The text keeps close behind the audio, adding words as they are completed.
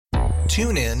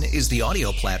TuneIn is the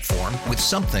audio platform with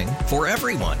something for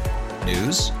everyone.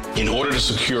 News. In order to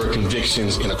secure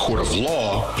convictions in a court of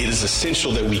law, it is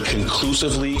essential that we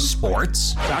conclusively.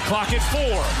 Sports. Got clock at 4.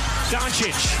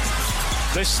 Doncic.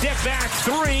 The step back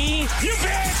 3. You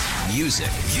bet. Music.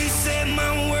 You set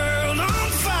my world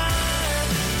on fire.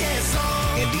 Yes,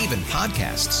 and even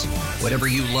podcasts. Whatever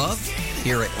you love,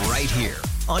 hear it right here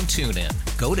on TuneIn.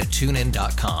 Go to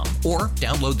TuneIn.com or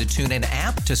download the TuneIn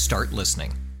app to start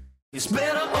listening. It's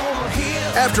better over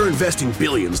here. After investing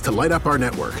billions to light up our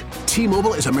network,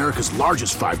 T-Mobile is America's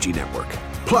largest 5G network.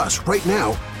 Plus, right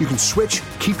now, you can switch,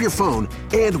 keep your phone,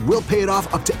 and we'll pay it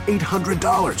off up to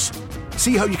 $800.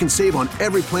 See how you can save on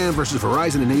every plan versus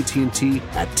Verizon and AT&T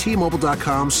at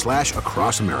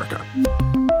T-Mobile.com/across America.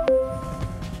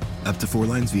 Up to 4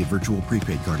 lines via virtual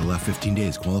prepaid card. Allow 15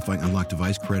 days. Qualifying unlocked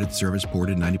device credit service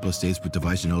ported 90+ states with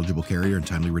device and eligible carrier and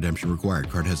timely redemption required.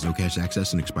 Card has no cash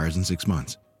access and expires in 6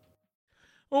 months.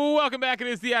 Welcome back. It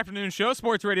is the afternoon show,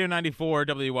 Sports Radio 94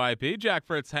 WYP. Jack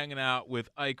Fritz hanging out with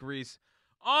Ike Reese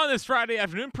on this Friday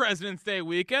afternoon, President's Day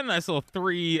weekend. Nice little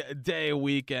 3-day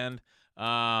weekend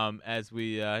as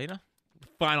we,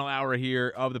 final hour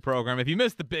here of the program. If you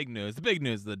missed the big news of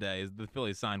the day is the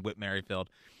Phillies signed Whit Merrifield,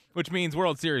 which means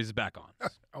World Series is back on.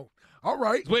 Oh, all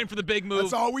right. I was waiting for the big move.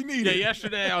 That's all we needed. Yeah,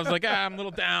 yesterday I was like, I'm a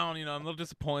little down. I'm a little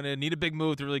disappointed. Need a big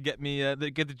move to really get me,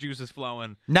 get the juices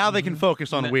flowing. Now they can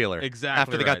focus on Wheeler. Exactly.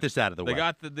 After they got this out of the way.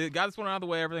 They got this one out of the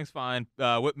way. Everything's fine.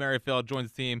 Whit Merrifield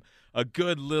joins the team. A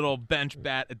good little bench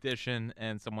bat addition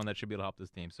and someone that should be able to help this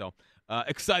team. So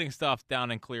exciting stuff down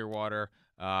in Clearwater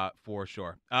for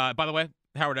sure. By the way,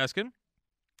 Howard Eskin,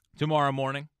 tomorrow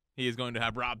morning, he is going to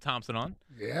have Rob Thompson on.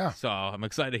 Yeah. So I'm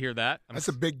excited to hear that. That's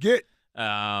a big get.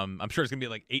 I'm sure it's going to be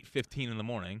like 8:15 in the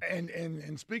morning.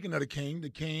 And speaking of the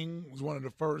King was one of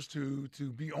the first to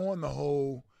be on the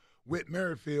whole Whit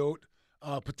Merrifield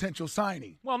potential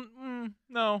signing. Well,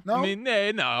 no. No? I mean,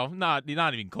 no, not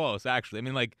even close, actually. I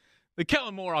mean, like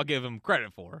Kellen Moore, I'll give him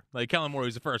credit for. Like Kellen Moore,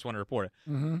 who's the first one to report it.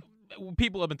 Mm-hmm.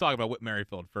 People have been talking about Whit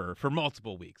Merrifield for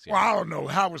multiple weeks. Well, I don't know.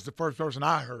 Howard was the first person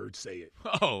I heard say it.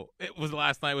 Oh, it was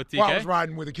last night with TK? Well, I was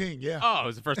riding with the King, yeah. Oh, it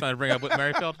was the first time to bring up Whit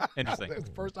Merrifield? Interesting. That's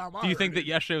the first time I Do you heard think it. that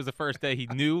yesterday was the first day he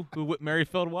knew who Whit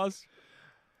Merrifield was?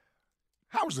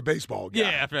 Howard's a baseball guy. Yeah,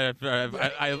 after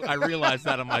I realized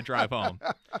that on my drive home.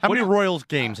 How many Royals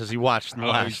games has he watched in the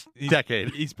last decade?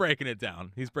 He's breaking it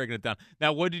down.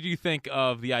 Now, what did you think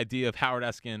of the idea of Howard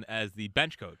Eskin as the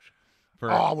bench coach?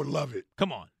 I would love it.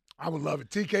 Come on. I would love it.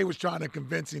 TK was trying to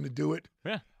convince him to do it.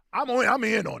 Yeah. I'm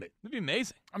in on it. It'd be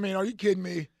amazing. I mean, are you kidding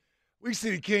me? We see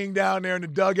the King down there in the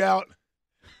dugout.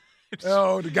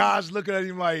 The guys looking at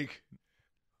him like,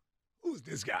 who's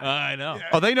this guy? I know. Yeah.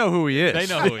 Oh, they know who he is. They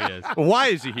know who he is. Why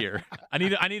is he here? I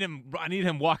need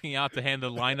him walking out to hand the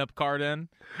lineup card in.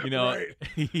 Right.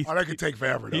 That could take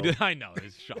forever, though. I know.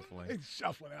 He's shuffling. He's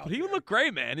shuffling out. But he would look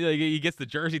great, man. He gets the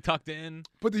jersey tucked in.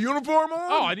 Put the uniform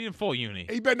on? Oh, I need him full uni.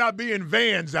 He better not be in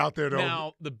Vans out there, though.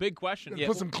 Now, the big question.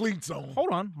 Put some cleats on.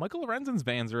 Hold on. Michael Lorenzen's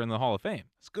Vans are in the Hall of Fame.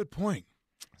 That's a good point.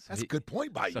 That's a good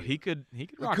point by you. So he could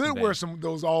rock could some wear Vans. some of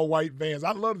those all-white Vans.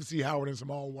 I'd love to see Howard in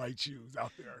some all-white shoes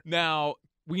out there. Now,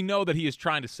 we know that he is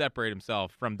trying to separate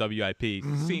himself from WIP,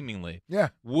 seemingly. Yeah.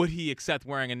 Would he accept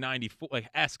wearing a 94,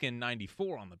 like Eskin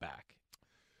 94 on the back?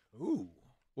 Ooh.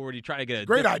 Or would he try to get a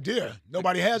Great idea.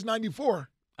 Nobody has 94.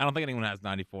 I don't think anyone has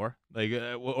 94.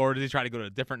 Or does he try to go to a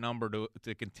different number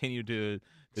to continue to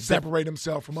Separate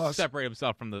himself from us. Separate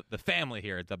himself from the family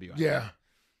here at WIP?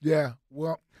 Yeah.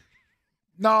 Well,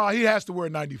 no, he has to wear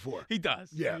 94. He does.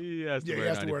 Yeah. He has to Yeah, wear he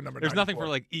has to 94. wear number There's nothing 94. for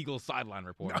like Eagles sideline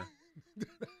reporter.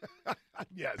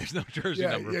 Yes. There's no jersey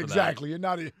number for that. exactly. You're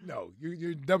not you're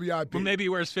WIP. Well, maybe he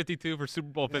wears 52 for Super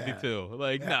Bowl 52.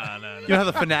 Like, no. You know how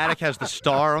the Fanatic has the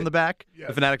star on the back? Yes.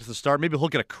 The Fanatic has the star. Maybe he'll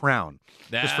get a crown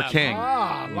just for King.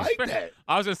 I like that.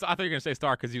 I thought you were gonna say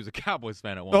Star because he was a Cowboys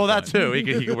fan at one Oh, point. that too. He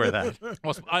could wear that.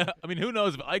 Well, I mean, who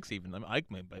knows if Ike's even? I mean, Ike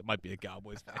might be a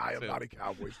Cowboys fan. I am too. not a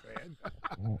Cowboys fan.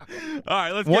 All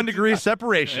right, let's 1 get degree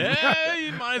separation. Yeah,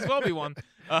 you might as well be one.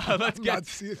 Let's get.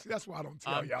 That's why I don't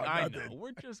tell y'all I nothing. know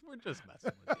we're just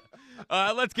messing with you.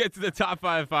 Let's get to the top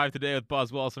 5 today with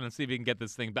Buzz Wilson and see if we can get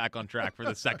this thing back on track for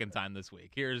the second time this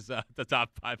week. Here's the top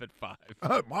 5 at 5.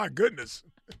 Oh, my goodness.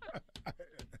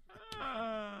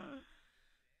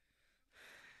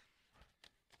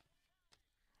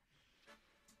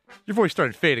 Your voice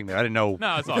started fading there. I didn't know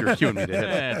No, it's if all you were good. cueing me to hit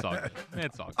it. It's all good.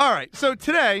 It's all good. All right, so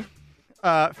today,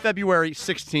 February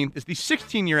 16th, is the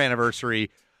 16-year anniversary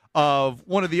of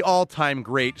one of the all-time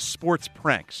great sports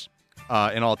pranks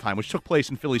in all time, which took place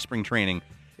in Philly spring training.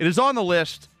 It is on the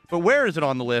list, but where is it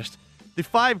on the list? The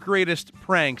 5 greatest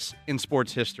pranks in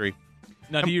sports history.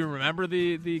 Now, do you remember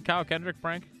the Kyle Kendrick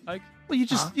prank, Ike? Well, you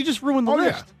just ruined the Oh,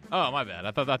 list. yeah. Oh, my bad.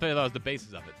 I thought that was the basis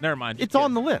of it. Never mind. It's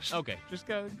on the list. Okay, just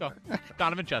go.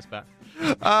 Donovan Chestnut.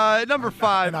 Number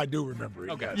 5. And I do remember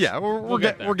it. Okay. Yes. Yeah, We'll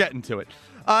get there. we're getting to it.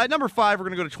 Number 5, we're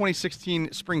going to go to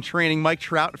 2016 spring training. Mike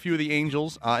Trout, a few of the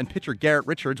Angels, and pitcher Garrett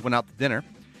Richards went out to dinner.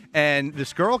 And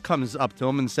this girl comes up to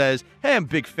him and says, "Hey, I'm a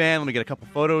big fan. Let me get a couple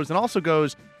photos." And also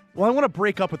goes, "Well, I want to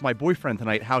break up with my boyfriend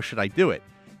tonight. How should I do it?"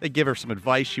 They give her some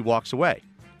advice. She walks away.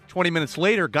 20 minutes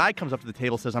later, a guy comes up to the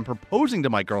table, says, "I'm proposing to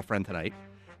my girlfriend tonight."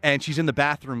 And she's in the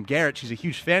bathroom. "Garrett, she's a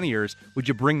huge fan of yours. Would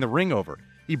you bring the ring over?"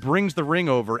 He brings the ring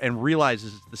over and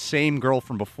realizes it's the same girl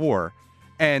from before.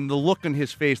 And the look on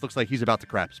his face looks like he's about to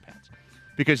crap his pants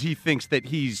because he thinks that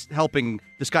he's helping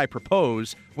this guy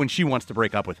propose when she wants to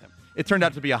break up with him. It turned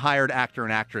out to be a hired actor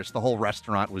and actress. The whole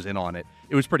restaurant was in on it.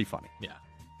 It was pretty funny. Yeah.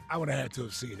 I would have had to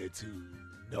have seen it to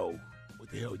know what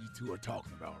the hell you two are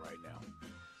talking about right now.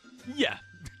 Yeah.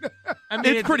 I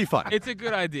mean, It's pretty funny. It's a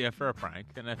good idea for a prank,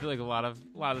 and I feel like a lot of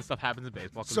this stuff happens in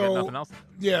baseball because there's nothing else to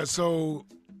do. Yeah, so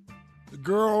the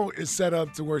girl is set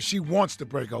up to where she wants to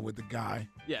break up with the guy,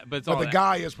 Yeah, but it's but all the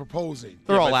guy is proposing.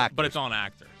 They're all but actors. it's on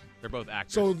actors. They're both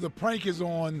actors. So the prank is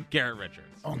on Garrett Richards.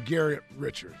 Garrett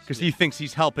Richards. Because he thinks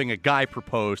he's helping a guy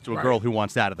propose to a Right. girl who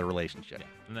wants out of the relationship. Yeah.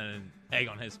 And then an egg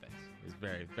on his face. He's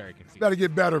very, very confused. Got to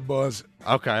get better, Buzz.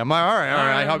 Okay, am I all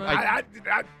right?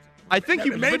 I think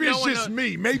you maybe but no it's one just knows.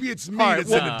 me. Maybe it's me All right, that's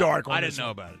well, in the dark on I this didn't know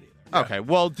one. about it either. Okay,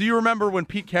 well, do you remember when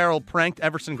Pete Carroll pranked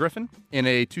Everson Griffin in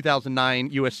a 2009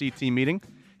 USC team meeting?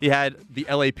 He had the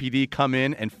LAPD come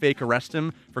in and fake arrest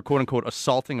him for quote-unquote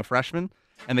assaulting a freshman,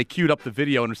 and they queued up the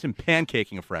video, and it was him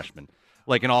pancaking a freshman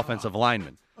like an offensive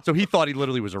lineman. So he thought he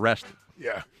literally was arrested.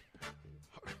 Yeah.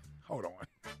 Hold on.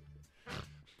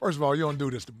 First of all, you don't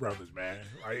do this to brothers, man.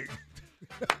 Right?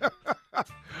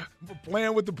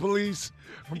 Playing with the police,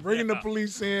 bringing the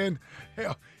police in.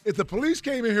 Hell, if the police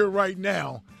came in here right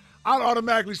now, I'd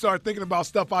automatically start thinking about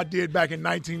stuff I did back in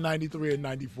 1993 and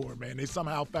 94, man. They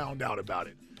somehow found out about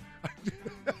it.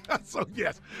 So,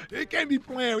 yes, it can't be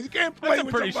playing. You can't play That's a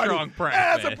with pretty somebody. strong prank,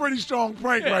 That's man. a pretty strong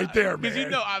prank right there, man.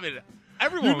 Because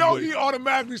everyone You know would. he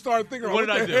automatically started thinking, What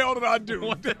what did I the do? hell did I do?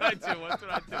 What did I do? What did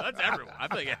I do? That's everyone. I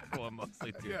think everyone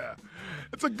mostly do. Yeah.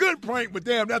 It's a good prank, but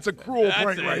damn, that's a cruel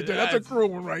prank right there. That's a cruel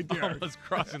one right there. Almost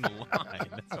crossing the line.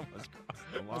 That's almost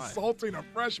crossing the line. Assaulting a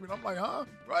freshman. I'm like, huh?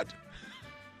 What?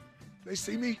 They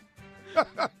see me? I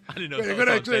didn't know that was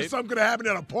on tape. Something could have happened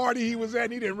at a party he was at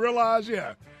and he didn't realize.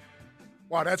 Yeah.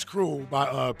 Wow, that's cruel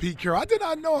by Pete Carroll. I did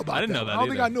not know about that. I didn't know that I don't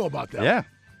think either. I knew about that. Yeah,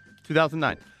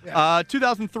 2009. Yeah.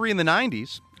 2003 in the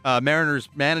 90s, Mariners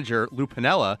manager Lou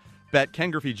Piniella bet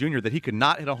Ken Griffey Jr. that he could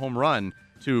not hit a home run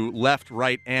to left,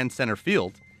 right, and center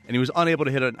field, and he was unable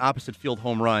to hit an opposite field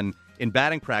home run in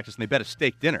batting practice, and they bet a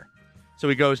steak dinner. So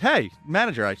he goes, "Hey,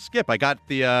 manager, I got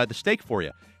the steak for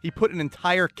you." He put an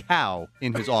entire cow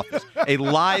in his office. A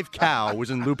live cow was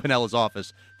in Lou Piniella's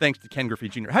office, thanks to Ken Griffey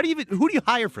Jr. Who do you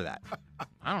hire for that?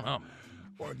 I don't know.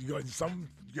 Well,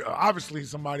 obviously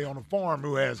somebody on a farm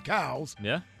who has cows.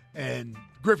 Yeah. And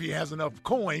Griffey has enough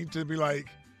coin to be like,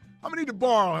 I'm gonna need to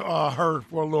borrow her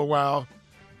for a little while.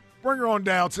 Bring her on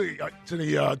down to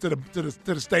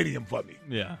the stadium for me.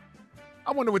 Yeah.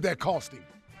 I wonder what that cost him.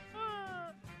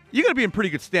 You got to be in pretty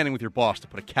good standing with your boss to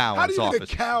put a cow How in do his you office.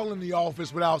 get a cow in the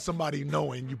office without somebody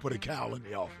knowing you put a cow in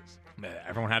the office? Man,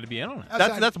 everyone had to be in on it.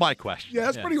 That's my question. Yeah,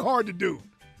 that's pretty hard to do.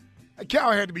 A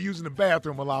cow had to be using the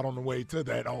bathroom a lot on the way to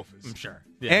that office. I'm sure.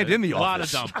 And in the A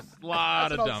office. lot of dumps. A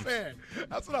lot of dumps.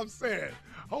 That's what I'm saying.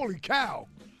 Holy cow.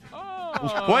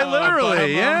 Oh, Quite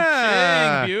literally,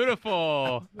 yeah.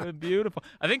 Beautiful. Beautiful.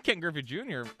 I think Ken Griffey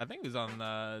Jr., was on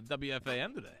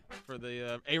WFAN today for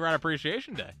the A-Rod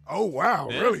Appreciation Day. Oh, wow,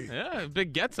 Yeah, really? Yeah,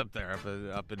 big gets up there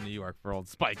up in New York for old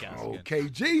Spike House. Oh,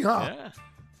 KG, huh? Yeah.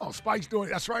 Oh, Spike's doing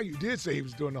it. That's right. You did say he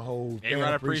was doing the whole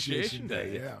A-Rod Appreciation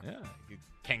Day. Yeah.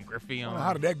 Ken Griffey on.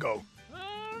 How did that go?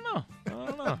 I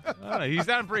don't know. He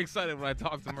sounded pretty excited when I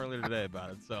talked to him earlier today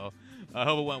about it, so I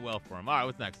hope it went well for him. All right,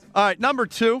 what's next? All right, number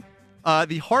 2,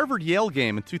 the Harvard-Yale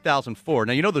game in 2004.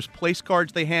 Now, you know those place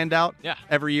cards they hand out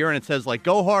every year, and it says, like,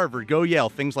 go Harvard, go Yale,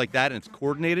 things like that, and it's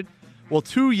coordinated? Well,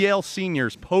 2 Yale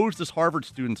seniors posed as Harvard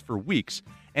students for weeks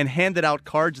and handed out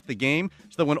cards at the game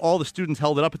so that when all the students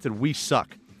held it up, it said, "We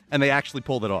suck," and they actually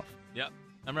pulled it off. Yep.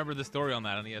 I remember the story on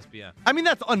that on ESPN. I mean,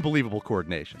 that's unbelievable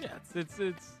coordination. Yeah, it's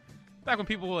back when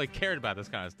people cared about this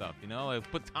kind of stuff,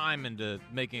 put time into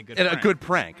making a good And prank. a good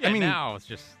prank. Yeah, I mean, now it's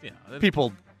just,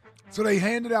 people. So they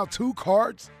handed out 2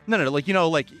 cards? No,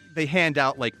 like they hand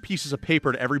out like pieces of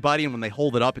paper to everybody, and when they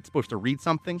hold it up, it's supposed to read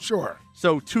something. Sure.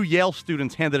 So 2 Yale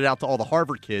students handed it out to all the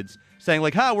Harvard kids, saying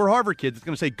like, "Hi, we're Harvard kids. It's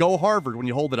going to say 'Go Harvard' when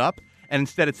you hold it up." and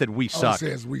instead it said "We Oh, suck." it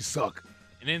says we suck.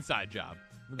 An inside job.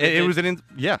 It was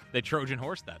yeah, They Trojan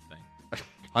horse that thing.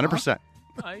 100%.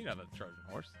 You know the Trojan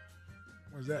horse.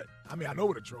 What's that? I mean, I know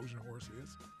what a Trojan horse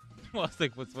is. Well, it's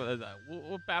like what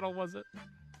battle was it?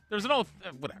 There's an old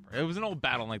whatever. It was an old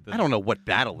battle like this. I don't know what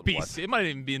battle it BC. was. It might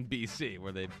even be in BC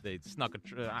where they snuck a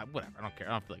whatever. I don't care.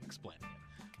 I don't feel like explaining it.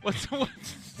 What's All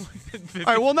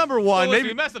right. Well, number one, maybe maybe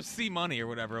we messed up C Money or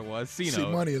whatever it was. C Note. C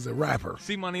Money is a rapper.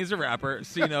 C Money is a rapper.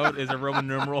 C Note is a Roman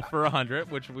numeral for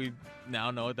 100, which we now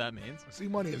know what that means. C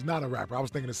Money is not a rapper. I was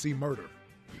thinking of C Murder.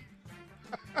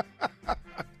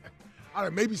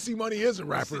 Maybe C Money is a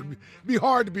rapper. It'd be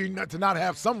hard to not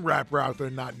have some rapper out there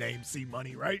not named C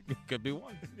Money, right? Could be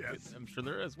one. Yes. I'm sure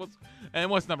there is.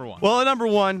 What's number one? Well, number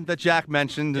one that Jack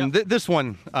mentioned, and this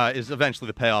one is eventually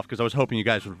the payoff because I was hoping you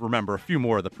guys would remember a few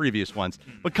more of the previous ones.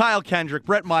 But Kyle Kendrick,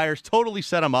 Brett Myers totally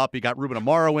set him up. He got Ruben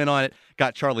Amaro in on it,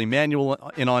 got Charlie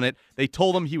Manuel in on it. They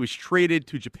told him he was traded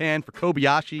to Japan for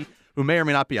Kobayashi, who may or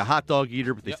may not be a hot dog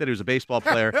eater, but they said he was a baseball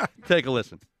player. Take a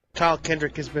listen. Kyle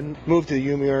Kendrick has been moved to the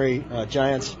Yomiuri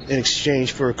Giants in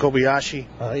exchange for Kobayashi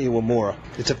Iwamura.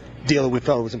 It's a deal that we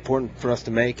felt was important for us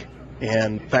to make.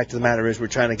 And fact of the matter is we're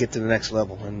trying to get to the next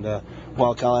level. And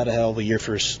while Kyle had a hell of a year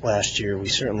for us last year, we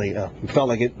certainly we felt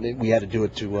like we had to do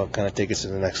it to kind of take us to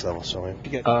the next level. So I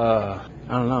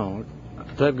don't know.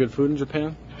 Do they have good food in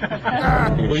Japan?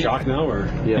 You shocked now, or?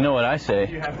 Yeah. You know what I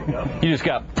say? You just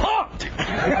got punked!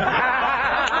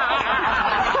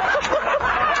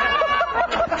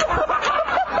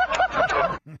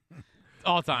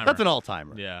 All-timer. That's an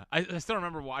all-timer. Yeah. I still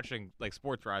remember watching like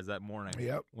Sports Rise that morning.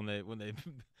 Yep. When they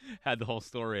had the whole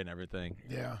story and everything.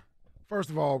 Yeah. First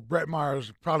of all, Brett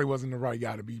Myers probably wasn't the right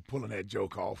guy to be pulling that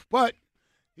joke off, but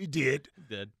he did.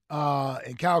 He did.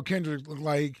 And Kyle Kendrick looked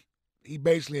like he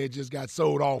basically had just got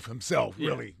sold off himself,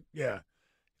 really. Yeah.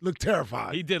 Looked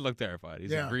terrified. He did look terrified.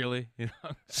 He's like, really? You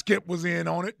know? Skip was in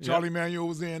on it. Charlie Manuel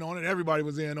was in on it. Everybody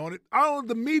was in on it.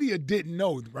 The media didn't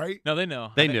know, right? No, they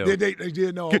know. They knew. They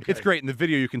did know. Okay. It's great. In the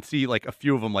video, you can see like a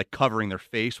few of them like covering their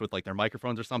face with like their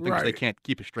microphones or something because they can't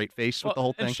keep a straight face with the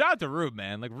whole thing. And shout out to Rube,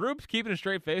 man. Like Rube's keeping a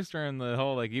straight face during the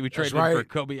whole like he would trade him for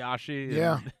Kobayashi.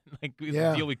 Yeah. And, the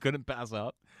deal we couldn't pass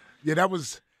up. Yeah, that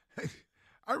was.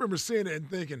 I remember seeing it and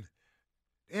thinking,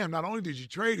 damn, not only did you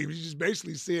trade him, you just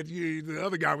basically said the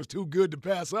other guy was too good to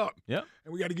pass up. Yeah.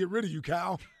 And we got to get rid of you,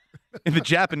 Kyle. In the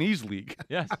Japanese league.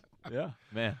 Yes. Yeah,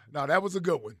 man. No, that was a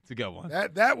good one. It's a good one.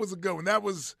 That was a good one. That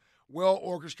was well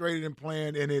orchestrated and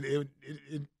planned, and it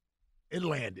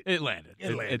landed. It landed.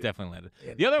 It definitely landed.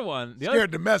 And the other one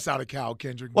scared the mess out of Kyle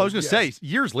Kendrick. Well, I was going to say,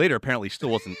 years later, apparently, he still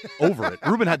wasn't over it.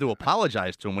 Ruben had to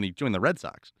apologize to him when he joined the Red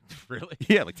Sox. Really?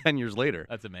 Yeah, like 10 years later.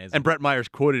 That's amazing. And Brett Myers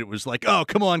quoted it was like, "Oh,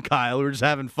 come on, Kyle, we're just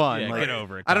having fun." Yeah, like, get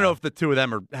over it, I don't Kyle. know if the two of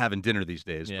them are having dinner these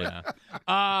days. Yeah.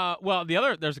 Well,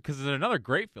 there's another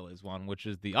great Phillies one, which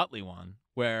is the Utley one,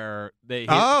 where they.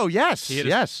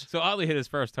 Yes. So Utley hit his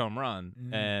first home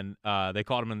run, and they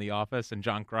called him in the office, and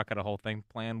John Kruk had a whole thing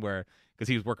planned where. Because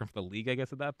he was working for the league, I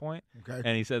guess, at that point. Okay.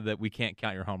 And he said that we can't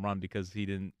count your home run because he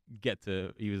didn't get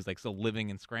to. He was like still living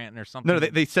in Scranton or something. No,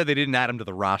 they said they didn't add him to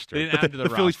the roster. They didn't add him to the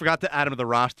Phillies roster. forgot to add him to the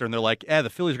roster, and they're like, the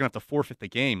Phillies are going to have to forfeit the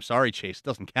game. Sorry, Chase, it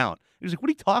doesn't count. He was like, what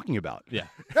are you talking about? Yeah.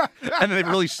 And then they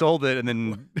really sold it, and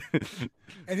then.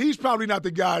 And he's probably not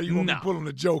the guy you want to be pulling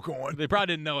a joke on. They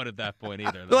probably didn't know it at that point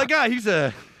either. They're like, he's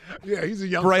a. Yeah, he's a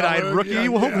young bright-eyed fella. rookie.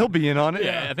 He'll be in on it.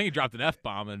 Yeah, I think he dropped an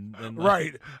F-bomb. And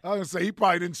right. I was going to say, he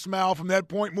probably didn't smile from that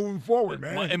point moving forward,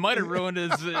 man. It might have ruined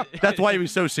his... That's why he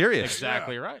was so serious.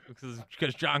 Exactly right.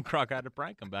 Because John Kruk had to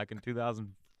prank him back in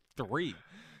 2003.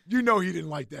 You know he didn't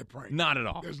like that prank. Not at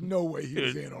all. There's no way he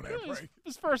was in on that prank.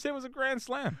 His first hit was a grand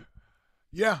slam.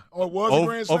 Yeah. Oh, it was a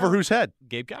grand slam? Over whose head?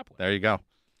 Gabe Kapler. There you go.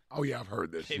 Oh, yeah, I've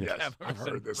heard this. Yes, I've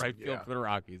heard this. Right field for the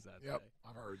Rockies that day.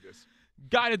 I've heard this.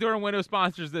 Guided Door Windows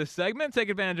sponsors this segment. Take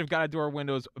advantage of Guided Door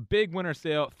Windows' big winter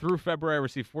sale through February.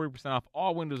 Receive 40% off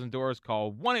all windows and doors.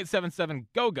 Call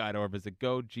 1-877-GO-GUIDE or visit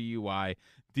GUIDA.com.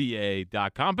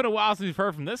 Been a while since we've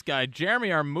heard from this guy,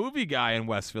 Jeremy, our movie guy in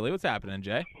West Philly. What's happening,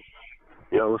 Jay?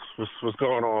 Yo, what's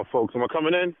going on, folks? Am I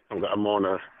coming in? I'm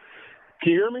on.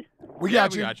 Can you hear me? We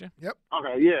got you. Yep.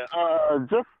 Okay. Yeah.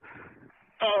 Just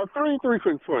three quick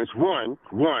points. One,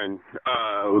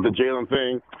 with the Jalen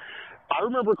thing. I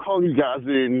remember calling you guys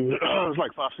in, it was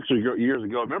like 5-6 years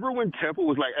ago. Remember when Temple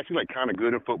was actually kind of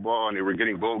good in football and they were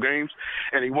getting bowl games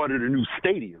and they wanted a new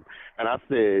stadium? And I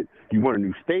said, you want a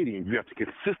new stadium, you have to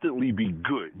consistently be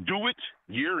good. Do it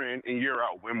year in and year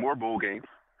out. Win more bowl games,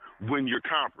 win your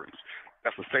conference.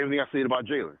 That's the same thing I said about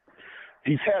Jalen.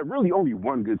 He's had really only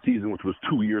one good season, which was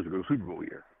 2 years ago, Super Bowl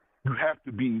year. You have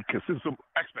to be consistent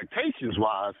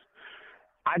expectations-wise.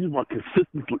 I just want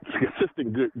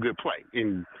consistent good play.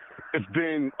 And it's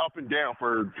been up and down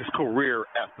for his career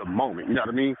at the moment. You know what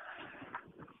I mean?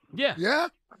 Yeah. Yeah.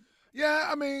 Yeah,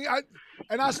 I mean,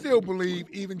 I still believe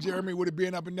even Jeremy would have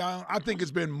been up and down. I think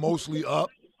it's been mostly up.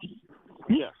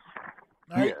 Yes.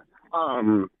 Right?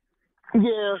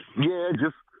 Yeah.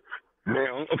 Just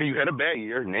now. Okay, you had a bad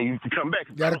year. Now you come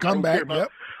back. Got to come back. Yep.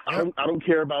 I don't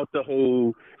care about the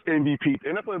whole MVP.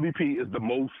 NFL MVP is the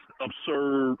most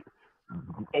absurd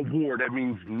award that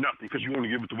means nothing because you only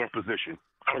give it to one position.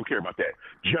 I don't care about that.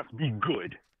 Just be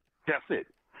good. That's it.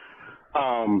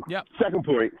 Second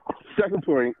point.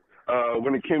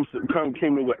 When it came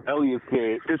to what Elliot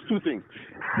said, it's two things.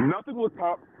 Nothing will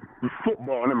top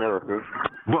football in America,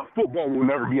 but football will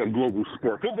never be a global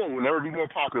sport. Football will never be more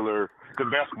popular than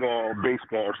basketball,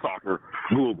 baseball, or soccer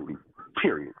globally.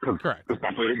 Period. Correct. It's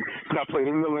not played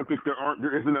in the Olympics.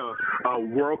 There isn't a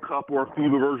World Cup or a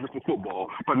FIBA version for football,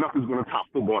 but nothing's going to top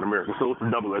football in America. So it's a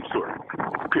double-edged sword.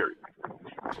 Period.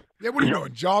 Yeah, what are you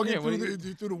doing? Jogging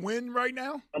through the wind right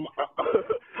now?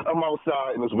 I'm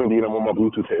outside and it's windy and I'm on my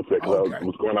Bluetooth headset because I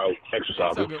was going out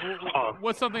exercising.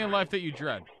 What's something in life that you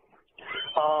dread?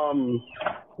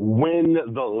 When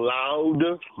the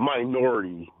loud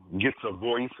minority gets a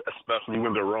voice, especially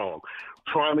when they're wrong.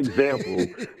 Prime example,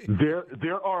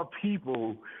 there are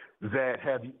people that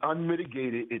have the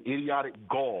unmitigated and idiotic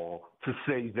gall to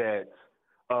say that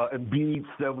Embiid's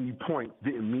 70 points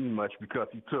didn't mean much because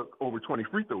he took over 20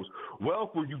 free throws.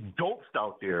 Well, for you dopes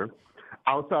out there,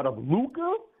 outside of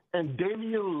Luka and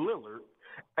Damian Lillard,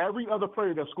 every other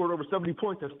player that scored over 70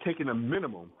 points has taken a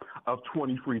minimum of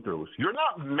 20 free throws. You're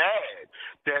not mad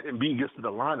that Embiid gets to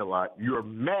the line a lot. You're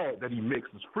mad that he makes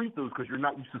his free throws because you're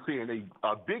not used to seeing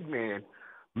a big man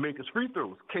make his free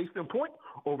throws. Case in point,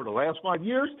 over the last 5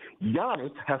 years,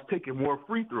 Giannis has taken more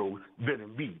free throws than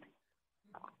Embiid.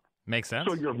 Makes sense.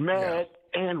 So you're mad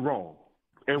and wrong.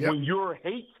 And when your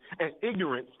hate and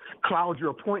ignorance clouds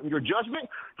your point and your judgment,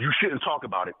 you shouldn't talk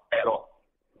about it at all.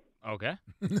 Okay.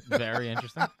 Very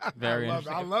interesting. Very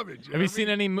interesting. I love it, Jeremy. Have you seen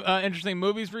any interesting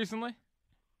movies recently?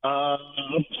 I've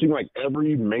seen like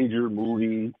every major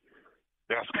movie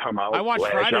that's come out. I watched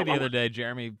Friday the other day,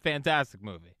 Jeremy. Fantastic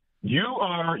movie. You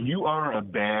are a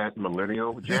bad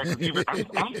millennial, Jack.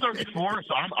 I'm 34,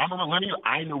 so I'm a millennial.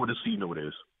 I know what a C-note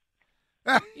is.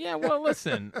 Yeah, well,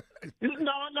 listen.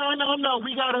 No.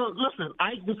 We gotta listen.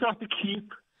 I just have to keep.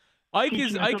 Ike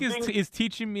is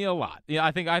teaching me a lot. Yeah,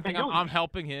 I think I'm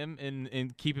helping him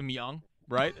in keep him young,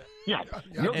 right? Yeah,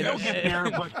 you'll get there.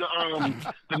 But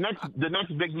the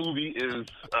next big movie is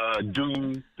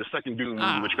Dune, the second Dune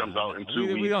movie, which comes out in 2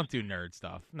 weeks. We don't do nerd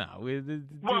stuff. No. Well,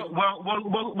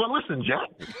 listen, Jack.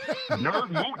 Nerd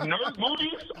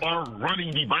movies are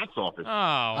running the box office. Oh,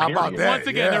 how about that? Once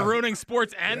again, they're ruining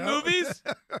sports and movies.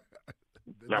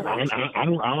 I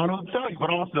don't know what to tell you, but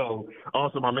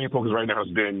also my main focus right now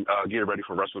has been getting ready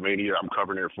for WrestleMania. I'm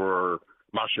covering it for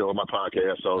my show, my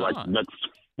podcast. So next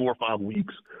 4 or 5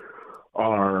 weeks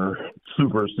are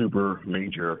super, super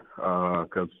major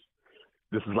because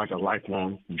this is like a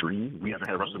lifelong dream. We haven't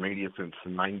had WrestleMania since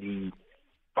 '95,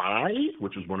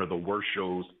 which was one of the worst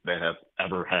shows that have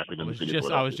ever happened in the city of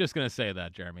Philadelphia. I was just going to say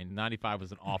that, Jeremy. '95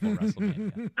 was an awful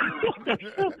WrestleMania.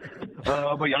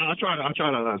 But yeah, I try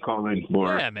to call in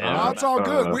for. Yeah, man. It's all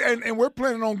good. And we're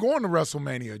planning on going to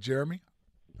WrestleMania, Jeremy.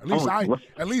 At least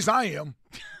I am.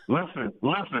 Listen.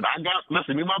 Me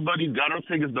and my buddy got our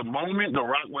tickets the moment The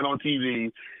Rock went on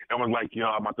TV and was like, "Yo,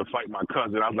 I'm about to fight my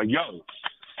cousin." I was like, "Yo,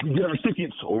 get our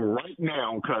tickets right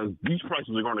now because these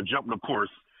prices are going to jump." And of course,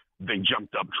 they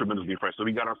jumped up tremendously price. So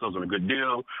we got ourselves on a good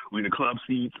deal. We in the club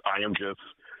seats. I'm just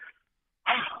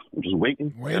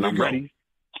waiting, and I'm ready.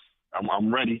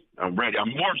 I'm ready. I'm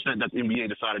more upset that the NBA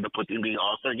decided to put the NBA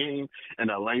All-Star Game in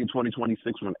LA in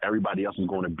 2026 when everybody else is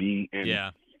going to be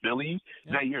in Philly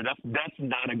that year. That's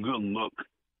not a good look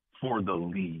for the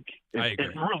league. I agree.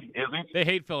 It really isn't. They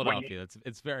hate Philadelphia.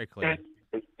 It's very clear.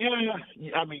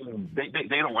 I mean, they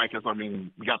don't like us. I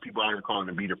mean, we got people out here calling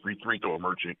Embiid a free throw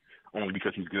merchant only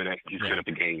because he's good at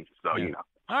the game. So you know.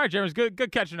 All right, Jeremy,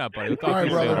 good catching up, buddy. We'll talk to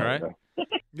you soon. All right.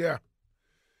 Yeah.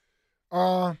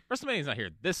 WrestleMania's not here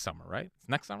this summer, right? It's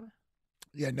next summer?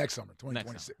 Yeah, next summer,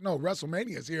 2026. No,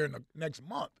 WrestleMania is here in the next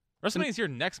month. WrestleMania's here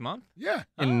next month? Yeah.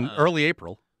 In early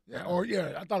April. Yeah,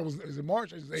 I thought it was in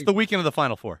March. It's the weekend of the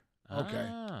Final Four. Okay.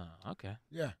 Okay.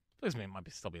 Yeah. This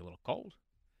might still be a little cold.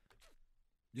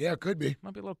 Yeah, it could be.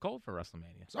 Might be a little cold for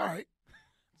WrestleMania. It's all right.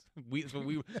 we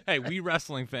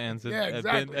wrestling fans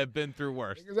have been through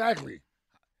worse. Exactly.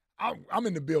 I'm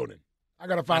in the building. I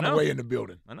got to find a way in the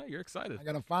building. I know. You're excited. I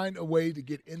got to find a way to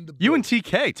get in the building. You and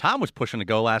TK. Tom was pushing to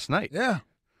go last night. Yeah.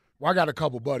 Well, I got a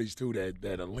couple buddies, too,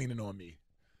 that are leaning on me.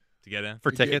 To get in?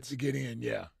 For tickets? To get in,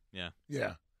 yeah. Yeah.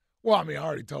 Yeah. Well, I mean, I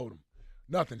already told him.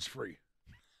 Nothing's free.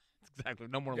 Exactly.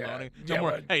 No more Yeah. loaning. Yeah, No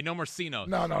more. but- Hey, no more C-notes.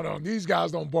 No. These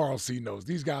guys don't borrow C-notes.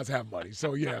 These guys have money.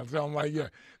 So, yeah. So I'm like, yeah.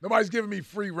 Nobody's giving me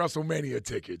free WrestleMania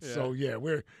tickets. Yeah. So, yeah,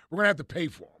 we're going to have to pay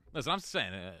for them. Listen, I'm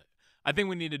saying, I think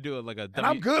we need to do it like a. And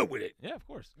I'm good with it. Yeah, of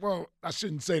course. Well, I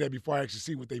shouldn't say that before I actually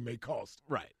see what they may cost.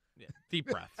 Right. Yeah. Deep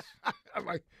breaths. I'm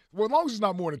like, well, as long as it's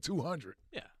not more than 200.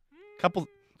 Yeah. Couple.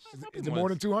 Is it more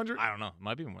than 200? I don't know. It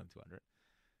might be more than 200.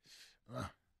 I'll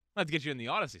have to get you in the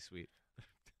Odyssey suite.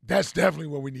 That's definitely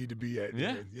where we need to be at.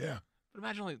 Yeah. Man. Yeah. But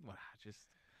imagine, like, just.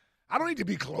 I don't need to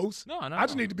be close. No. I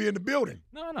just need to be in the building.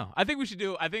 No. I think we should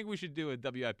do a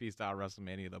WIP style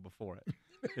WrestleMania though before it.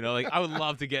 You know, like I would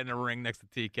love to get in a ring next to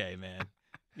TK, man.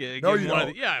 Yeah, No, give you him one of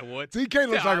don't. the- yeah, I would. TK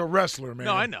looks like a wrestler, man.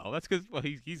 No, I know. That's because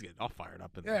he's getting all fired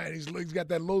up. Yeah, and he's got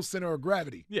that low center of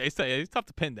gravity. Yeah, he's tough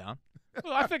to pin down.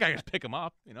 Well, I think I can pick him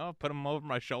up. You know, put him over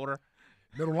my shoulder.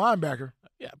 Middle linebacker.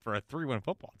 Yeah, for a 3-win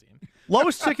football team.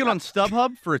 Lowest ticket on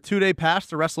StubHub for a 2-day pass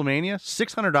to WrestleMania,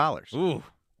 $600. Ooh.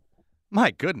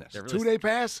 My goodness. Really 2-day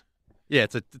pass? Yeah,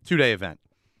 it's a 2-day event.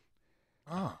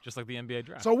 Oh. Just like the NBA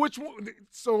draft. So which one?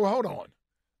 So hold on.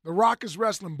 The Rock is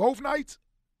wrestling both nights?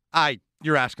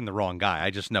 You're asking the wrong guy.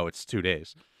 I just know it's 2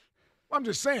 days. I'm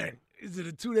just saying, is it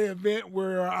a 2-day event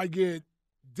where I get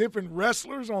different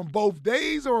wrestlers on both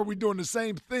days, or are we doing the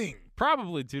same thing?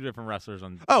 Probably two different wrestlers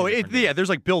on. There's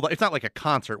like build up. It's not like a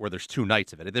concert where there's 2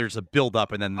 nights of it. There's a build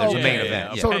up and then there's a main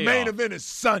event. Yeah. So the main event is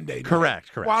Sunday night.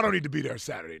 Correct. Well, I don't need to be there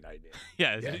Saturday night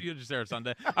then. Yeah, you're just there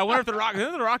Sunday. I wonder if the Rock.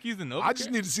 Didn't the Rock use the NovaCare? I just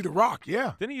need to see the Rock.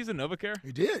 Yeah. Didn't he use the NovaCare?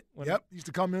 He did. Yep. He used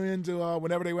to come into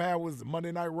whenever they had was the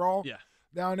Monday Night Raw. Yeah.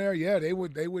 Down there, yeah, he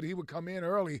would come in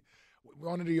early.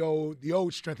 One of the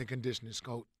old strength and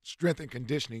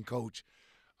conditioning coach,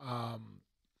 Tom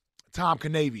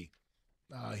Canavy.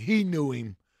 He knew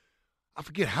him. I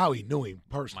forget how he knew him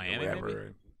personally. Miami, or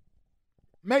whatever.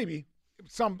 Maybe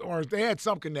or they had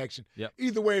some connection. Yep.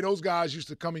 Either way, those guys used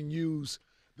to come and use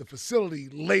the facility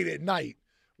late at night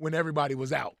when everybody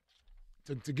was out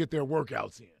to get their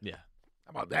workouts in. Yeah.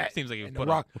 How about that? Seems like he and put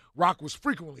the Rock was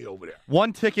frequently over there.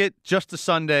 1 ticket just to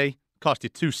Sunday cost you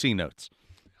 2 C notes.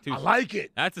 I like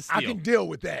it. That's a steal. I can deal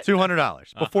with that.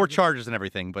 $200 before charges and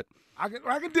everything, but I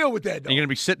can deal with that, though. you're going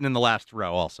to be sitting in the last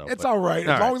row also. It's all right.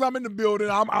 As long as I'm in the building,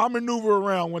 I'll maneuver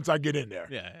around once I get in there.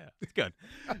 Yeah. It's good.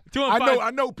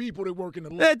 I know people that work in the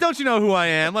link. Don't you know who I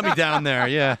am? Let me down there,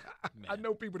 yeah. I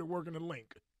know people that work in the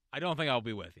link. I don't think I'll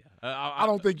be with you. I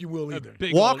don't think you will either.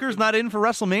 Walker's not in for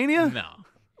WrestleMania?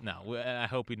 No. I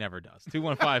hope he never does.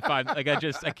 2155. Like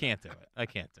I can't do it. I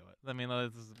can't do it. I mean,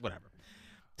 whatever.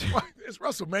 It's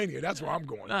WrestleMania. That's where I'm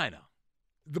going. I know.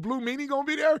 The Blue Meanie gonna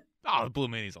be there? Oh, the Blue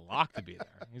Meanie's a lock to be there.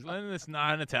 He's letting this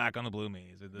not an attack on the Blue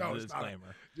Meanies. No, it's disclaimer.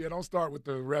 not. Yeah, don't start with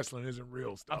the wrestling isn't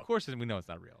real stuff. Of course, we know it's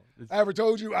not real. I ever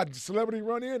told you I celebrity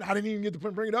run in? I didn't even get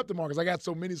to bring it up tomorrow because I got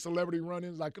so many celebrity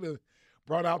run-ins I could have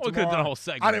brought out We could have tomorrow. done a whole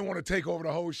segment. I didn't want to take over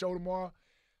the whole show tomorrow,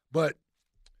 but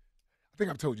I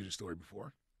think I've told you the story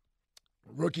before.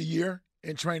 Rookie year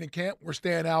in training camp, we're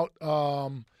staying out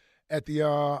at the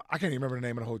I can't even remember the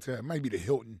name of the hotel. It might be the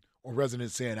Hilton or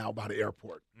Residence Inn out by the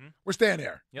airport. Mm-hmm. We're staying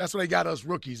there. Yep. That's where they got us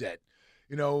rookies at.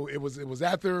 You know, it was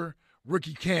after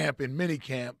rookie camp and mini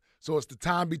camp, so it's the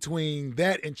time between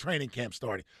that and training camp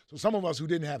starting. So some of us who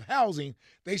didn't have housing,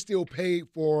 they still paid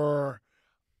for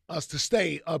us to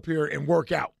stay up here and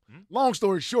work out. Mm-hmm. Long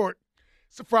story short,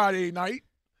 it's a Friday night.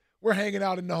 We're hanging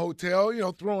out in the hotel,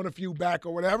 throwing a few back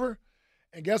or whatever.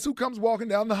 And guess who comes walking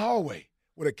down the hallway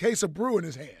with a case of brew in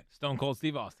his hand? Stone Cold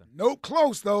Steve Austin. Nope,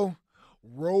 close, though.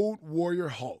 Road Warrior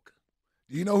Hulk.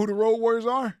 Do you know who the Road Warriors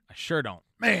are? I sure don't.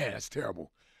 Man, that's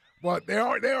terrible. But they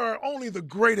are only the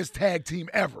greatest tag team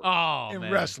ever in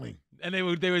wrestling. And they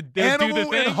would do Animal the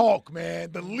thing? and Hulk,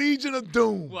 man. The Legion of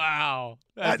Doom. Wow.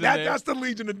 That's the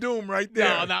Legion of Doom right there.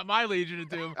 No, not my Legion of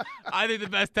Doom. I think the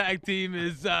best tag team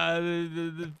is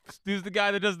who's the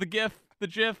guy that does the GIF?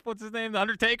 What's his name? The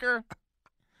Undertaker?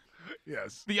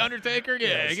 Yes. The Undertaker? Yeah,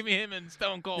 Yes. give me him and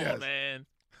Stone Cold, Yes. man.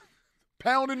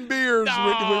 Pounding beers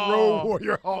with Road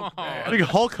Warrior Hulk, man. Like a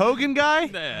Hulk Hogan guy?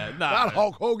 Not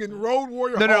Hulk Hogan, Road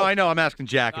Warrior Hulk. No, I know. I'm asking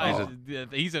Jack.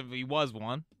 He was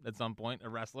one at some point, a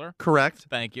wrestler. Correct.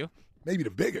 Thank you. Maybe the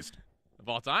biggest. Of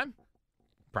all time?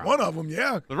 Probably. One of them,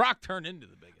 yeah. The Rock turned into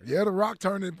the biggest. Yeah, The Rock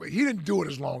turned into, but he didn't do it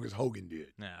as long as Hogan did.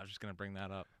 Yeah, I was just going to bring that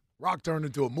up. Rock turned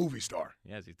into a movie star.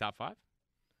 Yeah, is he top 5?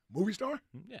 Movie star?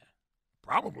 Yeah.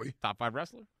 Probably. Top 5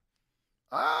 wrestler?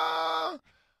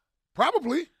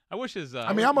 Probably. I wish his.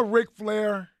 I'm a Ric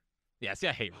Flair. Yeah, see,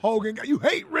 I hate Ric Hogan. Flair. You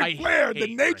hate Ric Flair,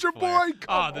 the Nature Boy?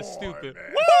 Come the stupid.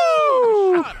 man.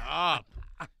 Woo! Shut up.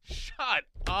 Shut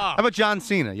How about John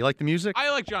Cena? You like the music? I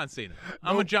like John Cena.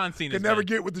 I'm a John Cena. Can never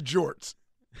get with the jorts.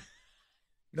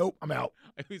 Nope, I'm out.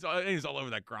 He's all over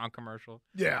that Gronk commercial.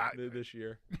 Yeah, this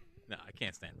year. No, I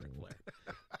can't stand Ric Flair.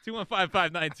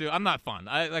 215-592. I'm not fun.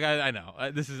 I know.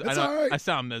 That's all right. I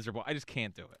sound miserable. I just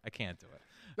can't do it. I can't do it.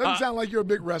 Doesn't sound like you're a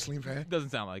big wrestling fan.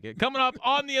 Doesn't sound like it. Coming up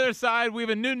on the other side, we have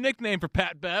a new nickname for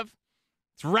Pat Bev.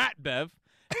 It's Rat Bev.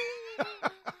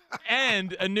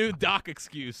 And a new Doc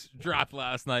excuse dropped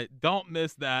last night. Don't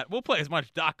miss that. We'll play as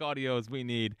much Doc audio as we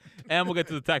need. And we'll get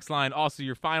to the text line. Also,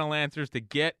 your final answers to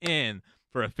get in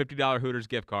for a $50 Hooters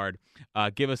gift card.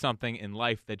 Give us something in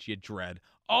life that you dread.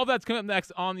 All that's coming up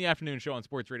next on the afternoon show on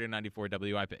Sports Radio 94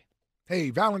 WIP.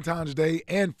 Hey, Valentine's Day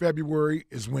and February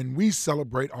is when we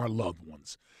celebrate our loved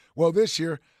ones. Well, this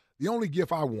year, the only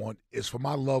gift I want is for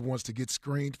my loved ones to get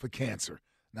screened for cancer.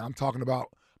 Now, I'm talking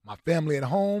about my family at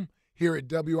home here at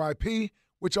WIP,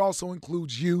 which also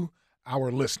includes you,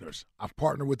 our listeners. I've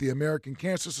partnered with the American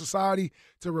Cancer Society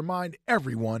to remind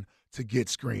everyone to get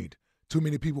screened. Too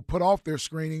many people put off their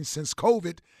screenings since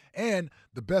COVID, and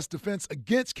the best defense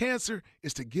against cancer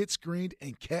is to get screened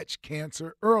and catch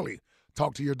cancer early.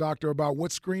 Talk to your doctor about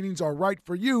what screenings are right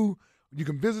for you. You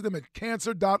can visit them at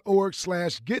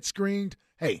cancer.org/getscreened.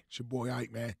 Hey, it's your boy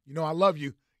Ike, man. You know I love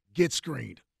you. Get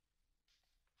screened.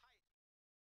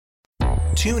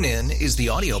 TuneIn is the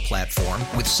audio platform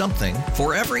with something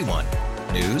for everyone.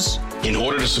 News. In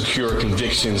order to secure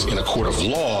convictions in a court of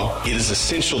law, it is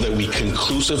essential that we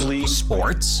conclusively.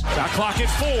 Sports. Shot clock at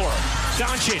 4.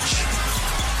 Doncic.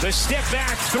 The step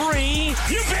back 3.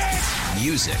 You bet.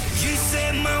 Music. You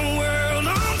set my world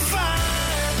on fire.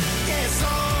 Yes,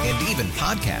 and even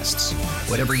podcasts.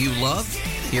 Whatever you love,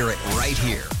 hear it right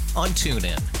here on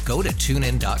TuneIn. Go to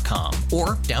TuneIn.com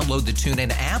or download the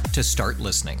TuneIn app to start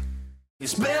listening.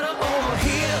 It's better over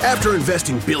here. After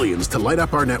investing billions to light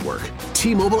up our network,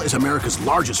 T-Mobile is America's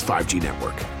largest 5G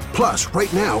network. Plus,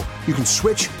 right now, you can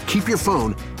switch, keep your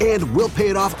phone, and we'll pay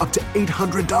it off up to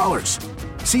 $800.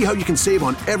 See how you can save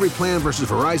on every plan versus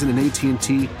Verizon and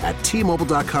AT&T at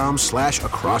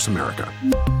T-Mobile.com/across America.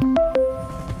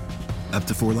 Up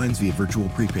to 4 lines via virtual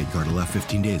prepaid card. Allow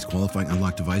 15 days. Qualifying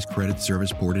unlocked device credit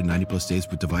service ported 90-plus days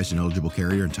with device and eligible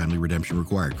carrier and timely redemption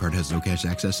required. Card has no cash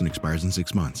access and expires in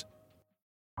 6 months.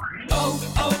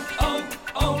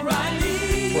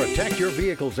 O'Reilly. Protect your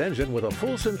vehicle's engine with a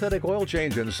full synthetic oil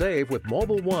change and save with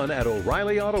Mobil 1 at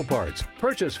O'Reilly Auto Parts.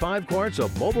 Purchase 5 quarts of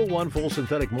Mobil 1 full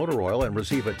synthetic motor oil and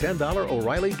receive a $10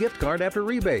 O'Reilly gift card after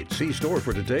rebate. See store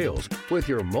for details. With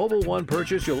your Mobil 1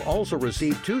 purchase, you'll also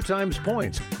receive 2 times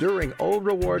points during O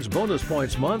Rewards Bonus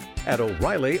Points Month at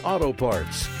O'Reilly Auto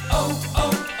Parts.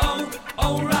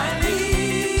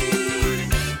 O'Reilly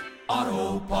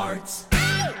Auto Parts.